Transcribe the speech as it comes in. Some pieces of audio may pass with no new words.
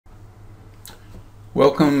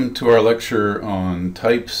Welcome to our lecture on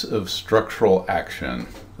types of structural action.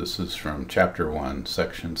 This is from Chapter 1,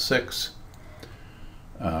 Section 6.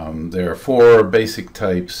 There are four basic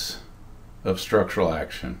types of structural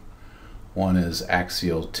action. One is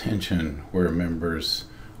axial tension, where members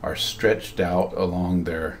are stretched out along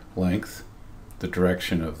their length, the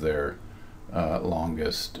direction of their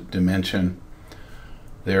longest dimension.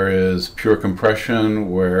 There is pure compression,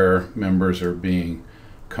 where members are being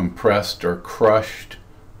compressed or crushed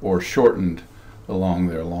or shortened along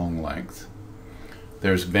their long length.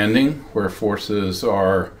 There's bending, where forces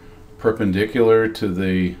are perpendicular to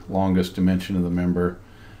the longest dimension of the member.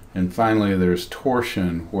 And finally, there's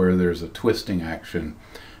torsion, where there's a twisting action.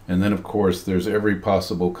 And then, of course, there's every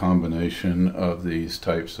possible combination of these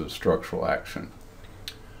types of structural action.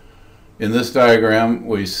 In this diagram,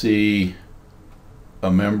 we see a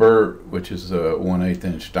member, which is a 1/8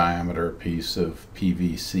 inch diameter piece of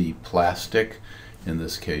PVC plastic. In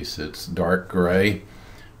this case, it's dark gray.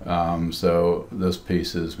 So this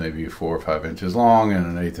piece is maybe 4 or 5 inches long and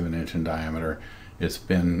 1/8 of an inch in diameter. It's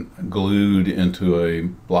been glued into a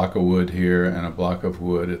block of wood here and a block of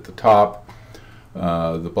wood at the top.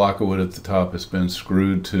 The block of wood at the top has been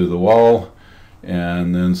screwed to the wall,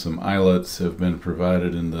 and then some eyelets have been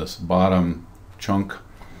provided in this bottom chunk,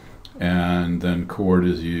 and then cord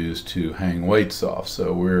is used to hang weights off.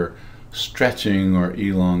 So we're stretching or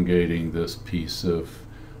elongating this piece of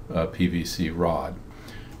PVC rod.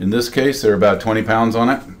 In this case, there are about 20 pounds on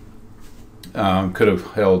it. Could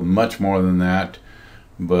have held much more than that,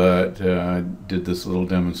 but did this little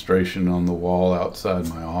demonstration on the wall outside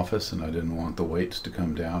my office, and I didn't want the weights to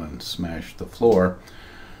come down and smash the floor.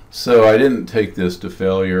 So I didn't take this to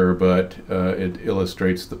failure, but it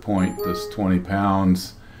illustrates the point. This 20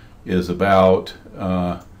 pounds is about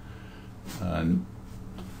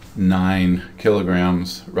 9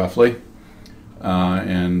 kilograms roughly,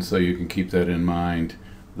 and so you can keep that in mind,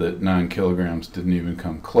 that 9 kilograms didn't even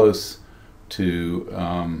come close to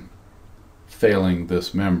failing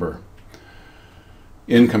this member.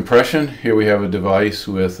 In compression, here we have a device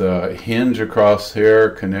with a hinge across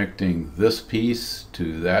here connecting this piece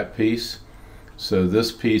to that piece. So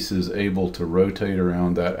this piece is able to rotate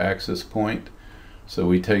around that axis point. So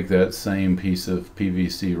we take that same piece of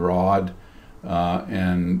PVC rod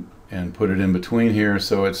and put it in between here.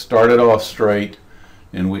 So it started off straight,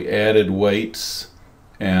 and we added weights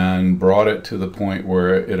and brought it to the point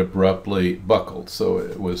where it abruptly buckled. So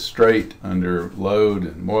it was straight under load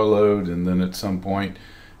and more load, and then at some point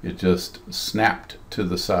it just snapped to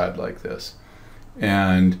the side like this.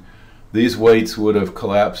 And these weights would have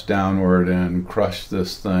collapsed downward and crushed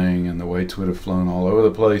this thing, and the weights would have flown all over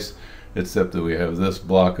the place, except that we have this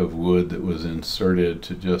block of wood that was inserted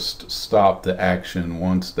to just stop the action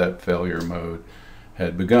once that failure mode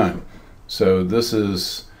had begun. So this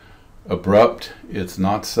is abrupt, it's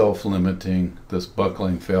not self-limiting. This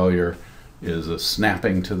buckling failure is a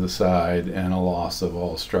snapping to the side and a loss of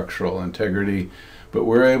all structural integrity. But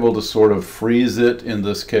we're able to sort of freeze it in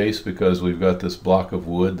this case because we've got this block of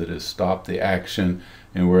wood that has stopped the action,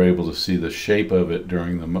 and we're able to see the shape of it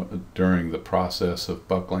during the process of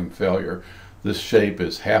buckling failure. This shape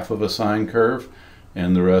is half of a sine curve,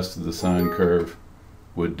 and the rest of the sine curve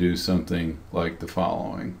would do something like the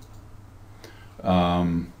following.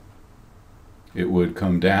 It would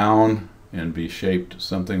come down and be shaped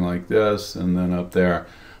something like this, and then up there.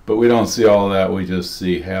 But we don't see all of that, we just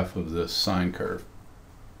see half of this sine curve.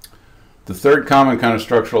 The third common kind of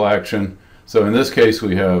structural action, so in this case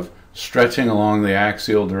we have stretching along the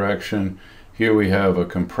axial direction. Here we have a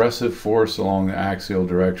compressive force along the axial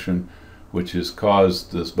direction, which has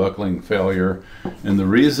caused this buckling failure. And the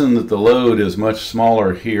reason that the load is much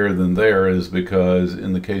smaller here than there is because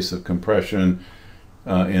in the case of compression,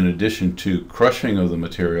 in addition to crushing of the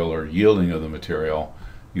material or yielding of the material,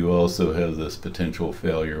 you also have this potential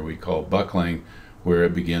failure we call buckling, where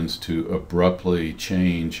it begins to abruptly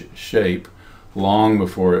change shape long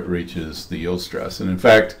before it reaches the yield stress. And in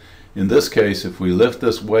fact, in this case, if we lift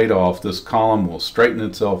this weight off, this column will straighten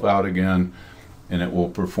itself out again, and it will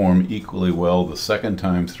perform equally well the second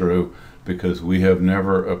time through, because we have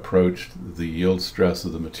never approached the yield stress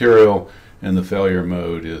of the material, and the failure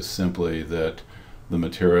mode is simply that the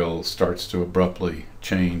material starts to abruptly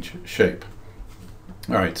change shape.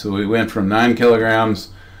 All right, so we went from 9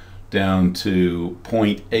 kilograms down to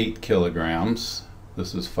 0.8 kilograms.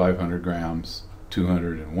 This is 500 grams,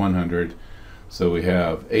 200, and 100. So we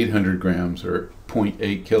have 800 grams or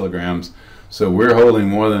 0.8 kilograms. So we're holding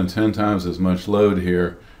more than 10 times as much load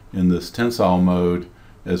here in this tensile mode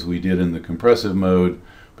as we did in the compressive mode,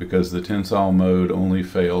 because the tensile mode only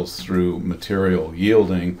fails through material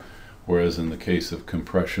yielding, whereas in the case of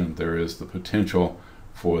compression, there is the potential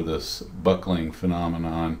for this buckling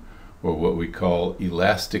phenomenon, or what we call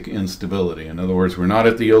elastic instability. In other words, we're not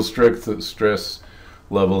at the yield stress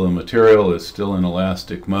level of the material, it's still in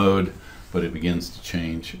elastic mode, but it begins to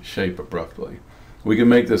change shape abruptly. We can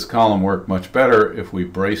make this column work much better if we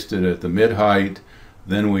braced it at the mid-height.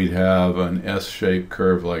 Then we'd have an S-shaped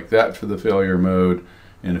curve like that for the failure mode,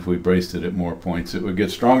 and if we braced it at more points, it would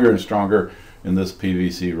get stronger and stronger, and this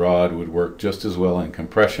PVC rod would work just as well in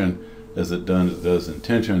compression as it does in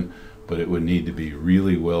tension, but it would need to be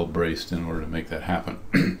really well braced in order to make that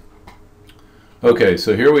happen. Okay,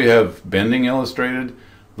 so here we have bending illustrated.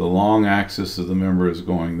 The long axis of the member is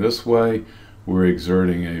going this way. We're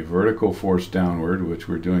exerting a vertical force downward, which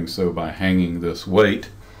we're doing so by hanging this weight.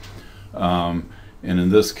 And in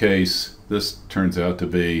this case, this turns out to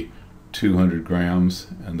be 200 grams,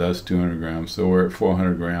 and that's 200 grams. So we're at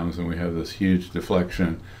 400 grams, and we have this huge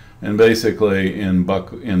deflection. And basically, in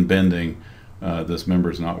bending, this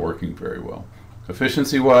member is not working very well.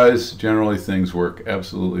 Efficiency-wise, generally things work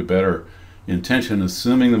absolutely better in tension,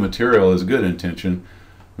 assuming the material is good in tension.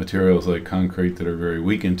 Materials like concrete that are very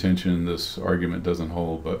weak in tension, this argument doesn't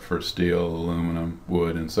hold, but for steel, aluminum,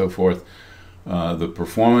 wood, and so forth, the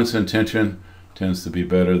performance in tension tends to be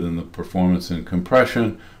better than the performance in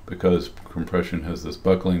compression, because compression has this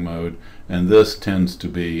buckling mode, and this tends to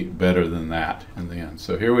be better than that in the end.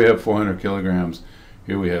 So here we have 400 kilograms,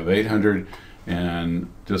 here we have 800, and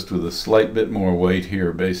just with a slight bit more weight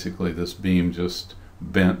here, basically this beam just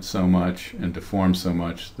bent so much and deformed so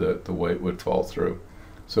much that the weight would fall through.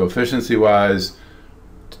 So efficiency wise,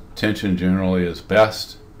 tension generally is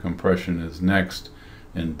best, compression is next,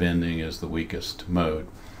 and bending is the weakest mode.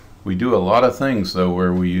 We do a lot of things though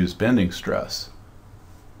where we use bending stress,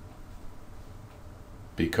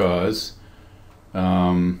 because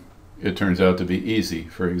it turns out to be easy.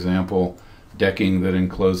 For example, decking that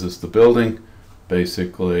encloses the building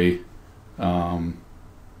basically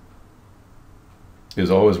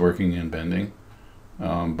is always working in bending,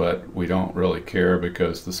 but we don't really care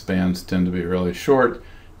because the spans tend to be really short,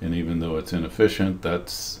 and even though it's inefficient,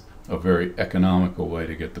 that's a very economical way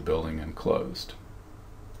to get the building enclosed.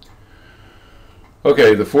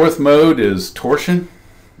 Okay, the fourth mode is torsion.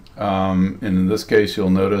 And in this case,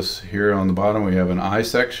 you'll notice here on the bottom we have an I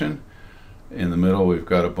section. In the middle, we've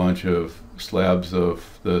got a bunch of slabs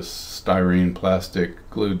of this styrene plastic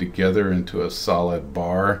glued together into a solid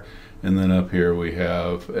bar. And then up here we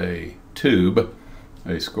have a tube,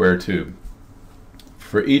 a square tube.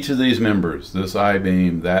 For each of these members, this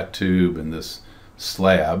I-beam, that tube, and this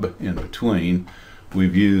slab in between,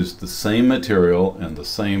 we've used the same material and the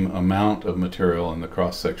same amount of material in the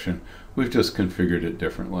cross section. We've just configured it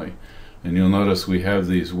differently. And you'll notice we have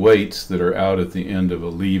these weights that are out at the end of a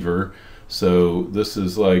lever. So this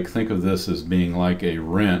is like, think of this as being like a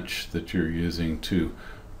wrench that you're using to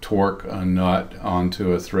torque a nut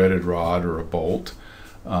onto a threaded rod or a bolt.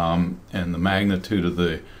 And the magnitude of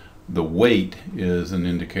the weight is an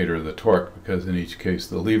indicator of the torque, because in each case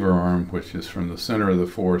the lever arm, which is from the center of the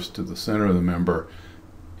force to the center of the member,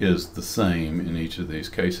 is the same in each of these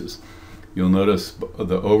cases. You'll notice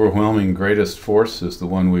the overwhelming greatest force is the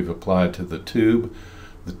one we've applied to the tube.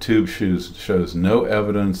 The tube shows no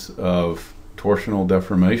evidence of torsional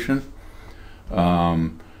deformation.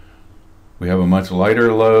 We have a much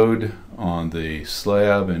lighter load on the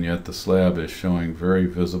slab, and yet the slab is showing very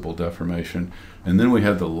visible deformation. And then we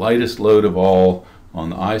have the lightest load of all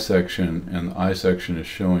on the I section, and the I section is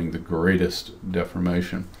showing the greatest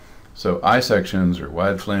deformation. So I sections, or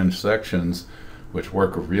wide flange sections, which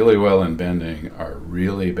work really well in bending, are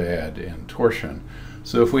really bad in torsion.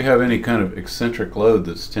 So if we have any kind of eccentric load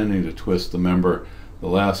that's tending to twist the member, the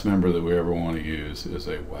last member that we ever want to use is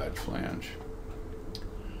a wide flange.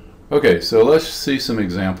 Okay, so let's see some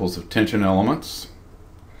examples of tension elements.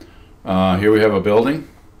 Here we have a building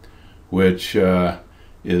which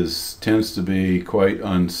tends to be quite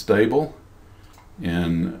unstable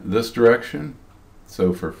in this direction.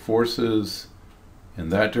 So for forces in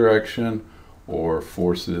that direction or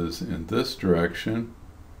forces in this direction,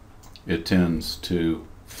 it tends to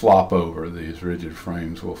flop over. These rigid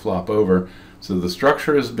frames will flop over. So the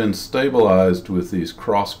structure has been stabilized with these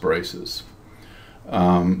cross braces.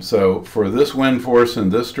 So for this wind force in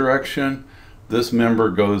this direction, this member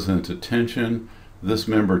goes into tension. This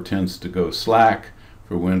member tends to go slack.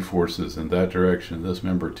 For wind forces in that direction, this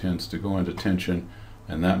member tends to go into tension,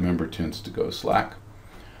 and that member tends to go slack.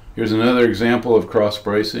 Here's another example of cross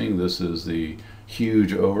bracing. This is the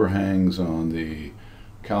huge overhangs on the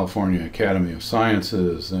California Academy of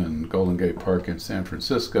Sciences and Golden Gate Park in San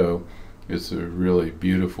Francisco. It's a really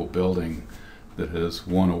beautiful building that has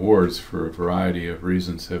won awards for a variety of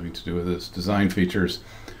reasons having to do with its design features.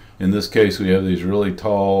 In this case, we have these really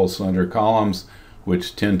tall, slender columns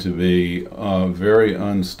which tend to be very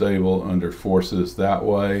unstable under forces that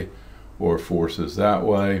way or forces that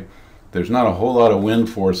way. There's not a whole lot of wind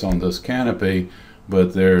force on this canopy,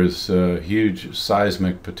 but there's huge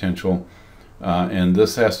seismic potential, and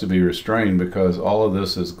this has to be restrained because all of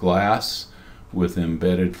this is glass with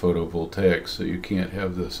embedded photovoltaics, so you can't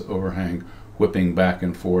have this overhang whipping back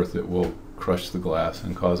and forth. It will crush the glass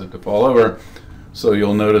and cause it to fall over. So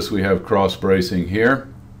you'll notice we have cross bracing here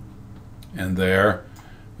and there,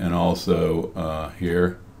 and also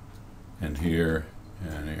here and here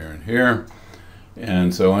and here and here.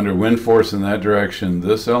 And so under wind force in that direction,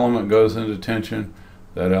 this element goes into tension,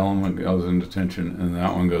 that element goes into tension, and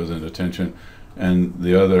that one goes into tension, and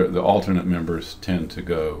the alternate members tend to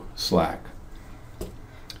go slack.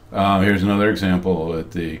 Here's another example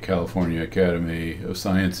at the California Academy of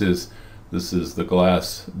Sciences. This is the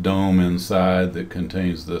glass dome inside that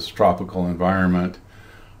contains this tropical environment.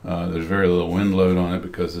 There's very little wind load on it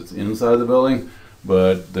because it's inside the building,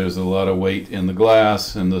 but there's a lot of weight in the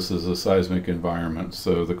glass, and this is a seismic environment,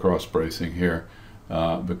 so the cross bracing here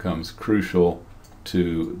becomes crucial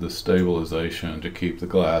to the stabilization to keep the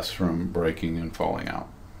glass from breaking and falling out.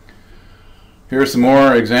 Here are some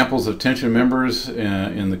more examples of tension members.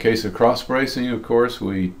 In the case of cross bracing, of course,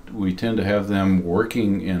 we tend to have them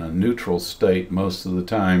working in a neutral state most of the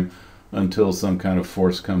time until some kind of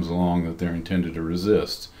force comes along that they're intended to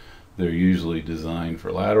resist. They're usually designed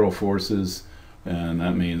for lateral forces, and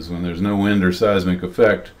that means when there's no wind or seismic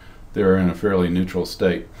effect, they're in a fairly neutral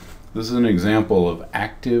state. This is an example of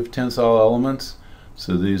active tensile elements.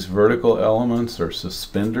 So these vertical elements are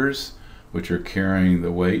suspenders, which are carrying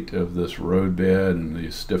the weight of this road bed and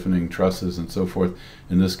these stiffening trusses and so forth.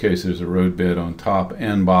 In this case, there's a road bed on top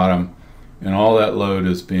and bottom, and all that load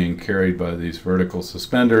is being carried by these vertical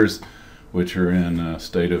suspenders, which are in a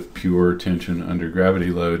state of pure tension under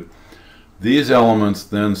gravity load. These elements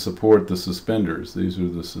then support the suspenders. These are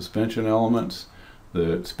the suspension elements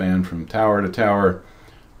that span from tower to tower.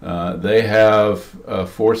 They have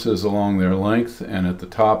forces along their length, and at the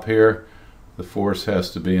top here, the force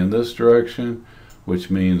has to be in this direction, which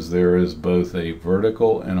means there is both a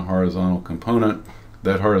vertical and a horizontal component.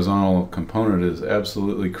 That horizontal component is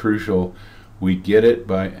absolutely crucial. We get it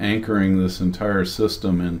by anchoring this entire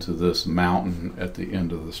system into this mountain at the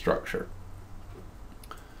end of the structure.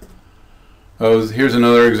 Here's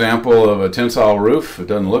another example of a tensile roof. It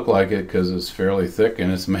doesn't look like it because it's fairly thick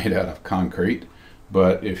and it's made out of concrete,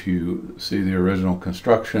 but if you see the original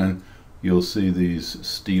construction, you'll see these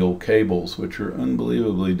steel cables, which are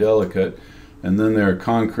unbelievably delicate, and then there are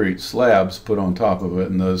concrete slabs put on top of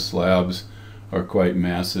it, and those slabs are quite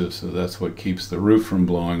massive, so that's what keeps the roof from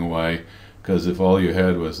blowing away, because if all you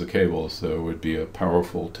had was the cables, there would be a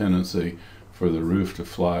powerful tendency for the roof to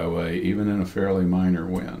fly away, even in a fairly minor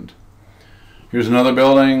wind. Here's another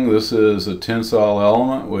building. This is a tensile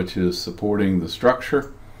element which is supporting the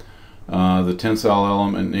structure. The tensile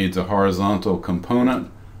element needs a horizontal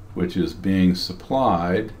component which is being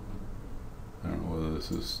supplied. I don't know whether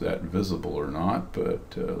this is that visible or not,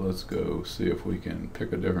 but let's go see if we can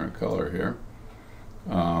pick a different color here.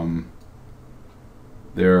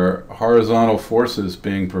 There are horizontal forces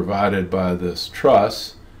being provided by this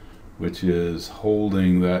truss, which is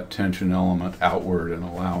holding that tension element outward and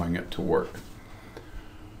allowing it to work.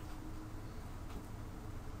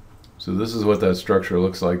 So this is what that structure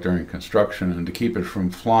looks like during construction, and to keep it from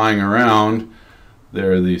flying around,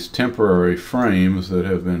 there are these temporary frames that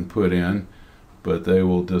have been put in, but they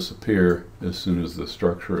will disappear as soon as the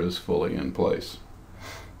structure is fully in place.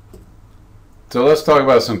 So let's talk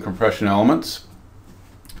about some compression elements.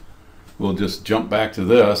 We'll just jump back to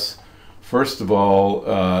this. First of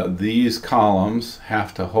all, these columns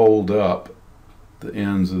have to hold up the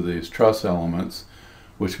ends of these truss elements,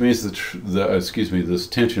 which means this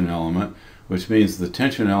tension element, which means the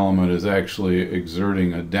tension element is actually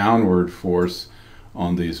exerting a downward force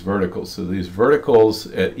on these verticals. So these verticals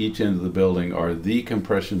at each end of the building are the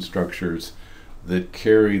compression structures that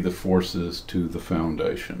carry the forces to the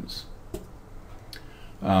foundations.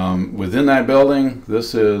 Within that building,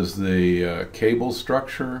 this is the cable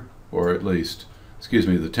structure, or at least,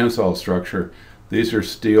 the tensile structure. These are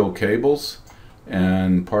steel cables,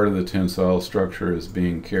 and part of the tensile structure is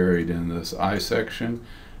being carried in this I section,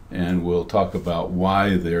 and we'll talk about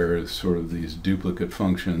why there is sort of these duplicate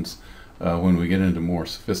functions when we get into more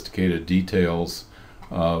sophisticated details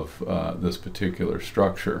of this particular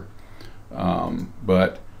structure.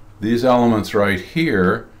 But these elements right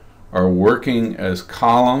here are working as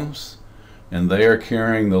columns and they are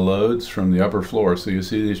carrying the loads from the upper floor. So you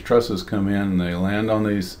see these trusses come in and they land on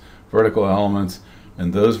these vertical elements,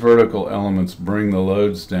 and those vertical elements bring the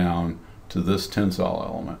loads down to this tensile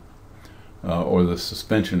element, or the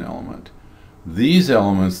suspension element. These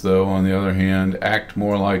elements, though, on the other hand, act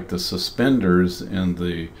more like the suspenders in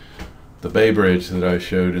the Bay Bridge that I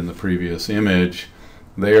showed in the previous image.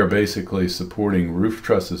 They are basically supporting roof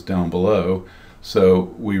trusses down below.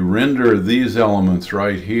 So we render these elements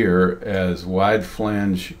right here as wide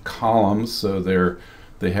flange columns, so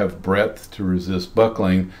they have breadth to resist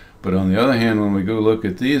buckling. But on the other hand, when we go look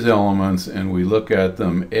at these elements and we look at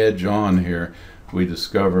them edge on here, we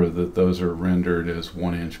discover that those are rendered as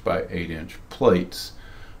 1 inch by 8 inch plates.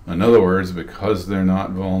 In other words, because they're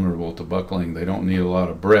not vulnerable to buckling, they don't need a lot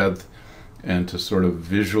of breadth, and to sort of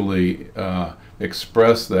visually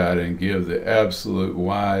express that and give the absolute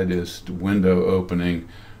widest window opening,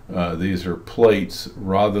 these are plates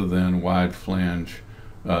rather than wide flange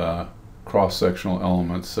cross-sectional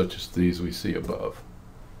elements such as these we see above.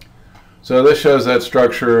 So this shows that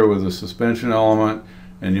structure with a suspension element,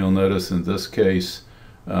 and you'll notice in this case,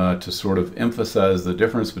 to sort of emphasize the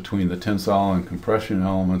difference between the tensile and compression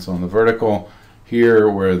elements on the vertical, here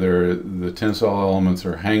where the tensile elements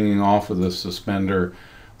are hanging off of the suspender,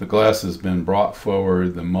 the glass has been brought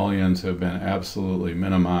forward, the mullions have been absolutely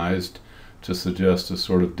minimized to suggest a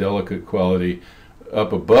sort of delicate quality.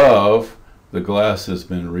 Up above, the glass has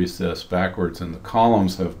been recessed backwards and the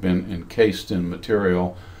columns have been encased in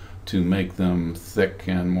material to make them thick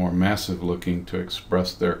and more massive looking to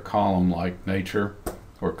express their column-like nature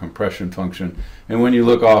or compression function. And when you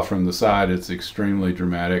look off from the side, it's extremely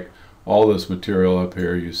dramatic. All this material up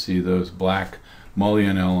here, you see those black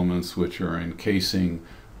mullion elements which are encasing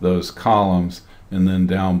those columns, and then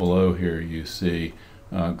down below here you see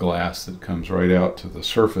glass that comes right out to the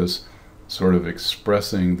surface, sort of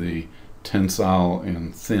expressing the tensile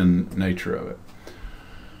and thin nature of it.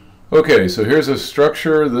 Okay, so here's a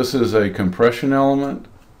structure. This is a compression element.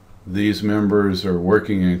 These members are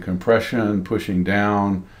working in compression, pushing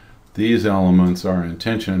down. These elements are in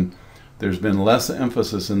tension. There's been less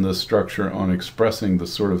emphasis in this structure on expressing the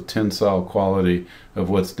sort of tensile quality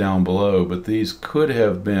of what's down below, but these could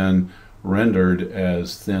have been rendered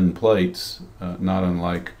as thin plates, not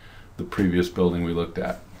unlike the previous building we looked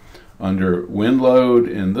at. Under wind load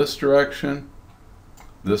in this direction,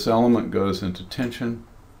 this element goes into tension.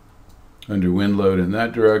 Under wind load in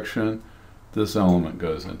that direction, this element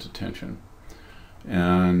goes into tension.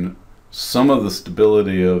 And some of the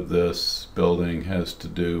stability of this building has to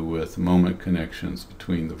do with moment connections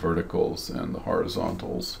between the verticals and the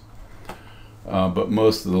horizontals. But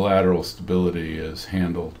most of the lateral stability is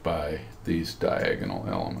handled by these diagonal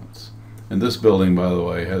elements. And this building, by the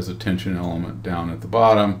way, has a tension element down at the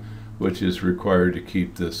bottom, which is required to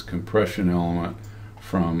keep this compression element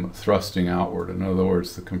from thrusting outward. In other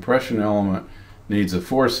words, the compression element needs a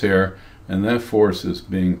force here, and that force is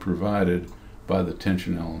being provided by the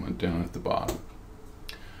tension element down at the bottom.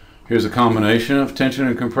 Here's a combination of tension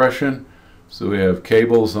and compression. So we have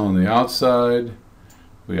cables on the outside.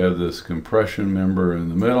 We have this compression member in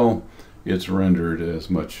the middle. It's rendered as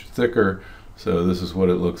much thicker. So this is what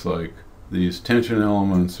it looks like. These tension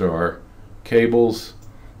elements are cables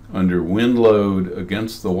under wind load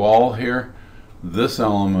against the wall here. This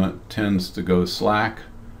element tends to go slack,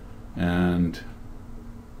 and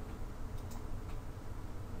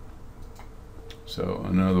so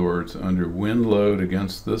in other words, under wind load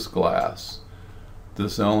against this glass,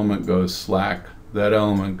 this element goes slack, that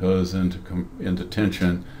element goes into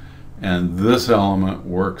tension, and this element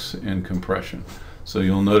works in compression. So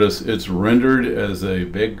you'll notice it's rendered as a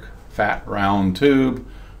big fat round tube,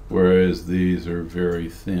 whereas these are very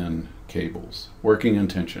thin cables working in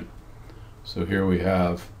tension. So here we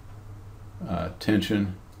have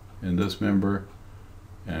tension in this member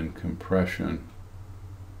and compression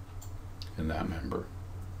in that member.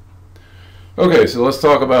 Okay, so let's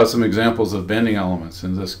talk about some examples of bending elements.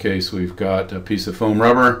 In this case, we've got a piece of foam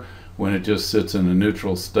rubber. When it just sits in a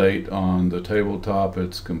neutral state on the tabletop,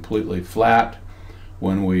 it's completely flat.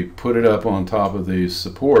 When we put it up on top of these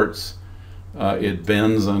supports, it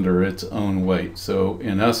bends under its own weight. So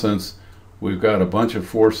in essence, we've got a bunch of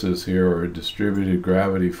forces here, or a distributed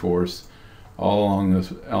gravity force, all along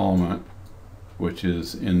this element, which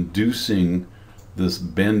is inducing this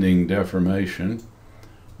bending deformation.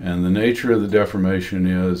 And the nature of the deformation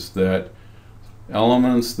is that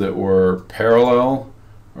elements that were parallel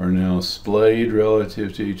are now splayed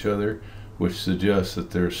relative to each other, which suggests that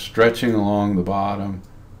they're stretching along the bottom.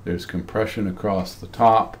 There's compression across the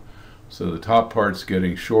top, so the top part's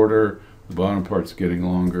getting shorter, the bottom part's getting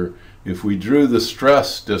longer, If we drew the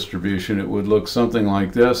stress distribution, it would look something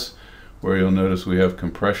like this, where you'll notice we have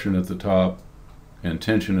compression at the top and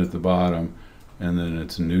tension at the bottom, and then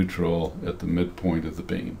it's neutral at the midpoint of the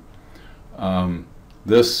beam.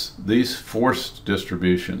 These force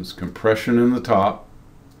distributions, compression in the top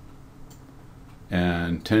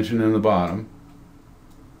and tension in the bottom,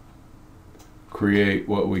 create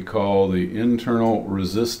what we call the internal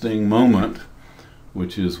resisting moment,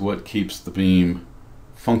 which is what keeps the beam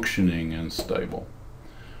functioning and stable.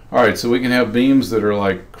 Alright, so we can have beams that are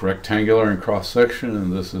like rectangular in cross-section,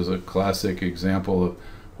 and this is a classic example of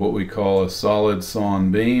what we call a solid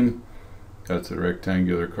sawn beam. That's a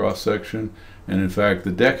rectangular cross-section, and in fact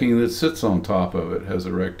the decking that sits on top of it has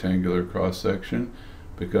a rectangular cross-section,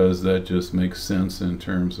 because that just makes sense in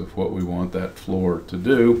terms of what we want that floor to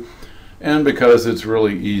do, and because it's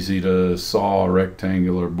really easy to saw a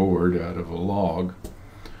rectangular board out of a log.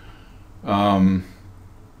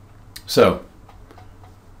 So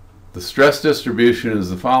the stress distribution is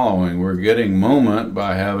the following. We're getting moment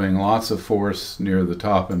by having lots of force near the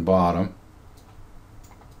top and bottom,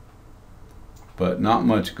 but not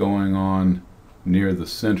much going on near the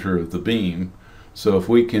center of the beam. So if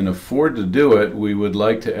we can afford to do it, we would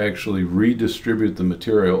like to actually redistribute the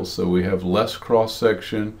materials so we have less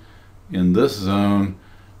cross-section in this zone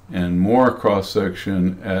and more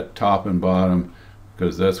cross-section at top and bottom,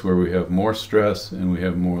 because that's where we have more stress and we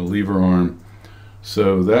have more lever arm.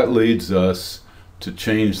 So that leads us to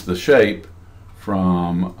change the shape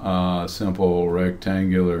from a simple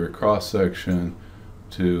rectangular cross-section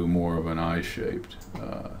to more of an eye-shaped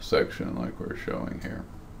section like we're showing here.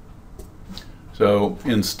 So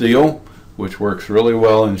in steel, which works really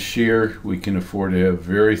well in shear, we can afford to have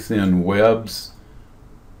very thin webs,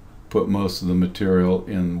 put most of the material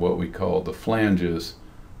in what we call the flanges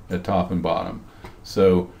at top and bottom.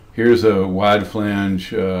 So here's a wide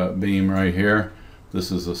flange beam right here.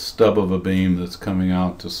 This is a stub of a beam that's coming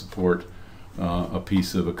out to support a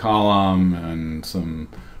piece of a column and some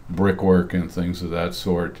brickwork and things of that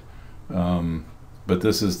sort. But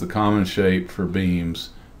this is the common shape for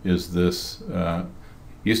beams, is this,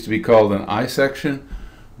 used to be called an eye section,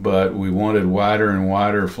 but we wanted wider and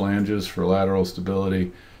wider flanges for lateral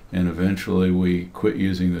stability, and eventually we quit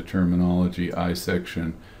using the terminology eye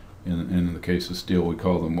section. In the case of steel, we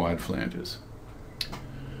call them wide flanges.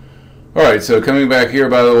 Alright, so coming back here,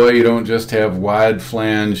 by the way, you don't just have wide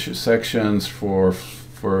flange sections for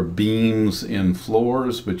beams in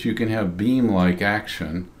floors, but you can have beam-like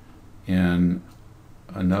action in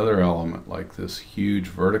another element like this huge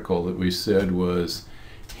vertical that we said was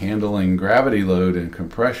handling gravity load and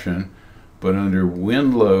compression, but under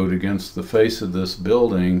wind load against the face of this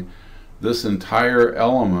building, this entire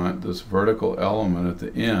element, this vertical element at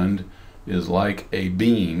the end, is like a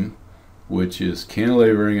beam which is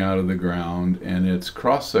cantilevering out of the ground, and its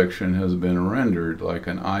cross-section has been rendered like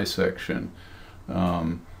an eye section.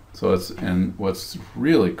 And what's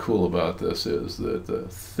really cool about this is that the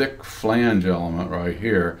thick flange element right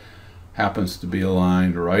here happens to be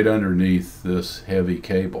aligned right underneath this heavy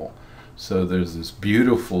cable. So there's this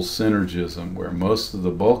beautiful synergism where most of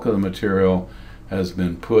the bulk of the material has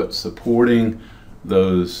been put supporting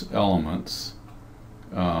those elements,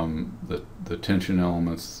 the tension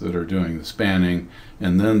elements that are doing the spanning,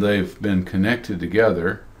 and then they've been connected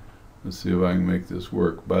together. Let's see if I can make this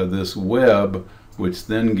work, by this web, which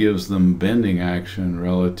then gives them bending action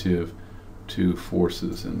relative to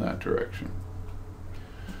forces in that direction.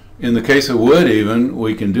 In the case of wood even,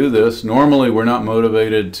 we can do this. Normally we're not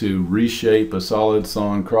motivated to reshape a solid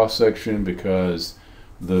sawn cross-section because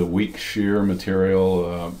the weak shear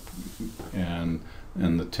material and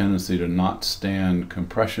the tendency to not stand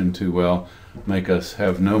compression too well make us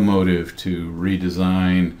have no motive to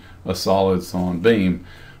redesign a solid sawn beam.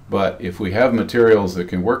 But if we have materials that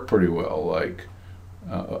can work pretty well, like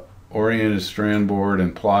oriented strand board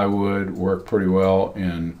and plywood work pretty well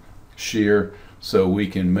in shear, so we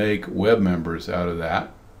can make web members out of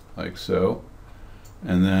that, like so.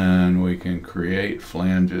 And then we can create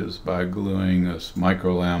flanges by gluing this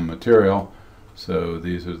microlam material. So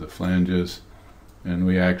these are the flanges, and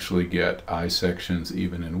we actually get eye sections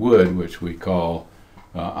even in wood, which we call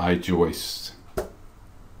eye joists.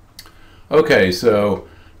 Okay, so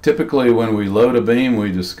typically when we load a beam,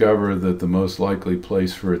 we discover that the most likely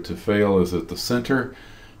place for it to fail is at the center.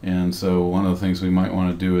 And so one of the things we might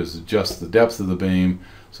want to do is adjust the depth of the beam.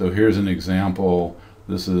 So here's an example.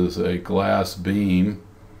 This is a glass beam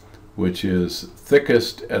which is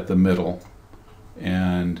thickest at the middle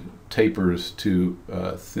and tapers to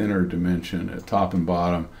a thinner dimension at top and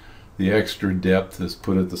bottom. The extra depth is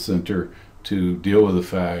put at the center to deal with the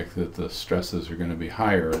fact that the stresses are going to be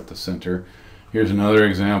higher at the center. Here's another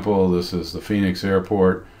example. This is the Phoenix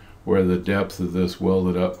Airport, where the depth of this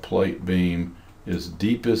welded up plate beam is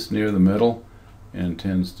deepest near the middle and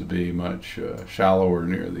tends to be much shallower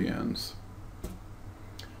near the ends.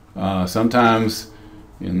 Sometimes,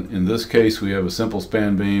 in this case, we have a simple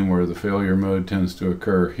span beam where the failure mode tends to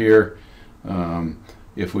occur here.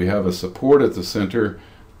 If we have a support at the center,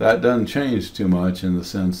 that doesn't change too much, in the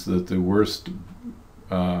sense that the worst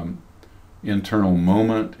internal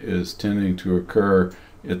moment is tending to occur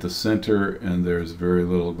at the center, and there's very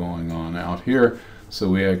little going on out here. So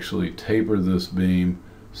we actually taper this beam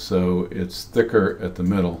so it's thicker at the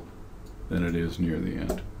middle than it is near the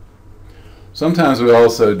end. Sometimes we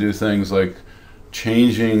also do things like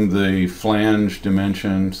changing the flange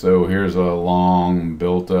dimension. So here's a long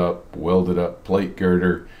built up, welded up plate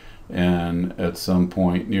girder, and at some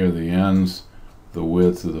point near the ends, the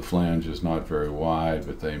width of the flange is not very wide,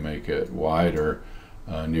 but they make it wider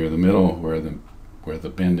near the middle, where the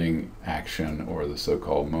bending action, or the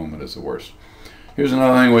so-called moment, is the worst. Here's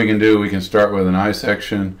another thing we can do. We can start with an I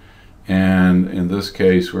section, and in this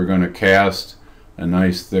case we're going to cast a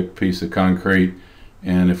nice thick piece of concrete,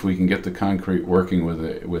 and if we can get the concrete working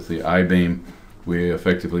with the I-beam, we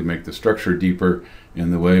effectively make the structure deeper.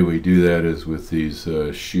 And the way we do that is with these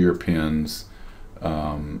shear pins,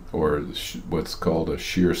 or what's called a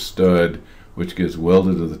shear stud, which gets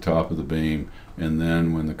welded to the top of the beam, and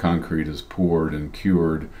then when the concrete is poured and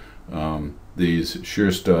cured, these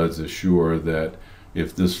shear studs assure that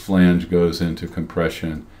if this flange goes into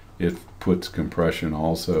compression, it puts compression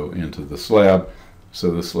also into the slab,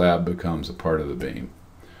 so the slab becomes a part of the beam.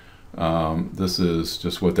 This is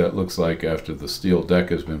just what that looks like after the steel deck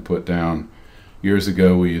has been put down. Years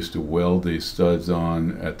ago, we used to weld these studs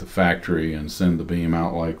on at the factory and send the beam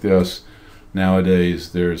out like this.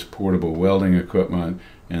 Nowadays, there's portable welding equipment,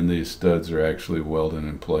 and these studs are actually welded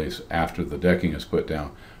in place after the decking is put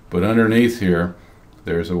down. But underneath here,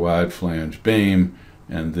 there's a wide flange beam,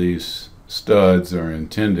 and these studs are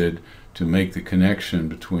intended to make the connection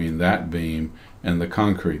between that beam and the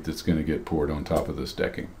concrete that's going to get poured on top of this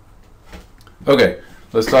decking. Okay,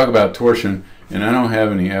 let's talk about torsion. And I don't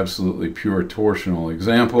have any absolutely pure torsional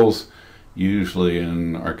examples. Usually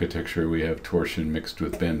in architecture we have torsion mixed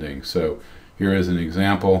with bending. So here is an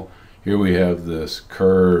example. Here we have this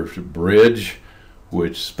curved bridge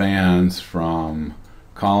which spans from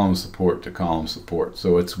column support to column support.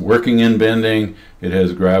 So it's working in bending. It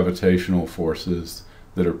has gravitational forces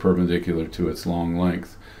that are perpendicular to its long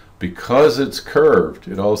length. Because it's curved,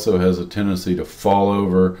 it also has a tendency to fall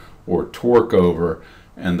over or torque over,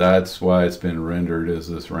 and that's why it's been rendered as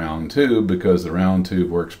this round tube, because the round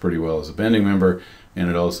tube works pretty well as a bending member, and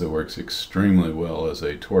it also works extremely well as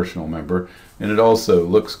a torsional member, and it also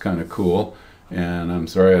looks kind of cool. And I'm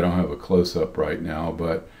sorry I don't have a close-up right now,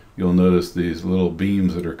 but you'll notice these little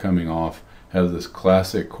beams that are coming off have this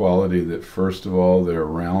classic quality that, first of all, they're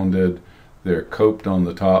rounded, they're coped on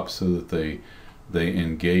the top so that they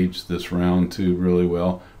engage this round tube really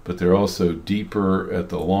well, but they're also deeper at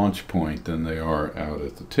the launch point than they are out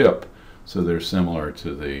at the tip. So they're similar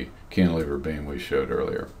to the cantilever beam we showed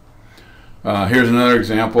earlier. Here's another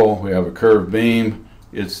example. We have a curved beam.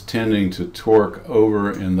 It's tending to torque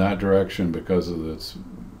over in that direction because of its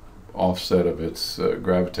offset of its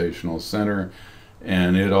gravitational center,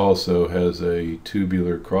 and it also has a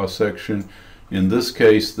tubular cross-section. In this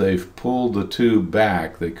case, they've pulled the tube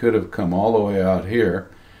back. They could have come all the way out here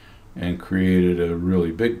and created a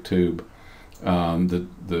really big tube.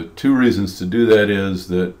 The two reasons to do that is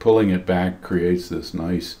that pulling it back creates this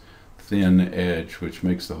nice thin edge, which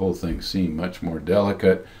makes the whole thing seem much more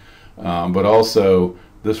delicate. But also,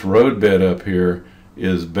 this road bed up here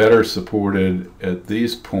is better supported at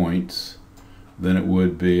these points than it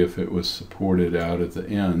would be if it was supported out at the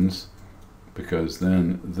ends, because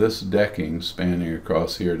then this decking spanning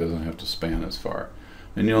across here doesn't have to span as far.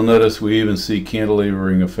 And you'll notice we even see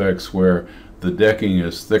cantilevering effects where the decking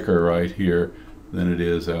is thicker right here than it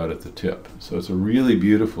is out at the tip. So it's a really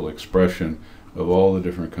beautiful expression of all the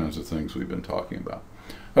different kinds of things we've been talking about.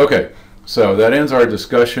 Okay, so that ends our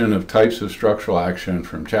discussion of types of structural action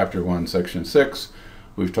from Chapter 1, Section 6.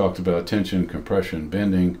 We've talked about tension, compression,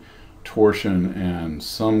 bending, torsion, and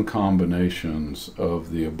some combinations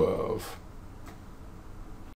of the above.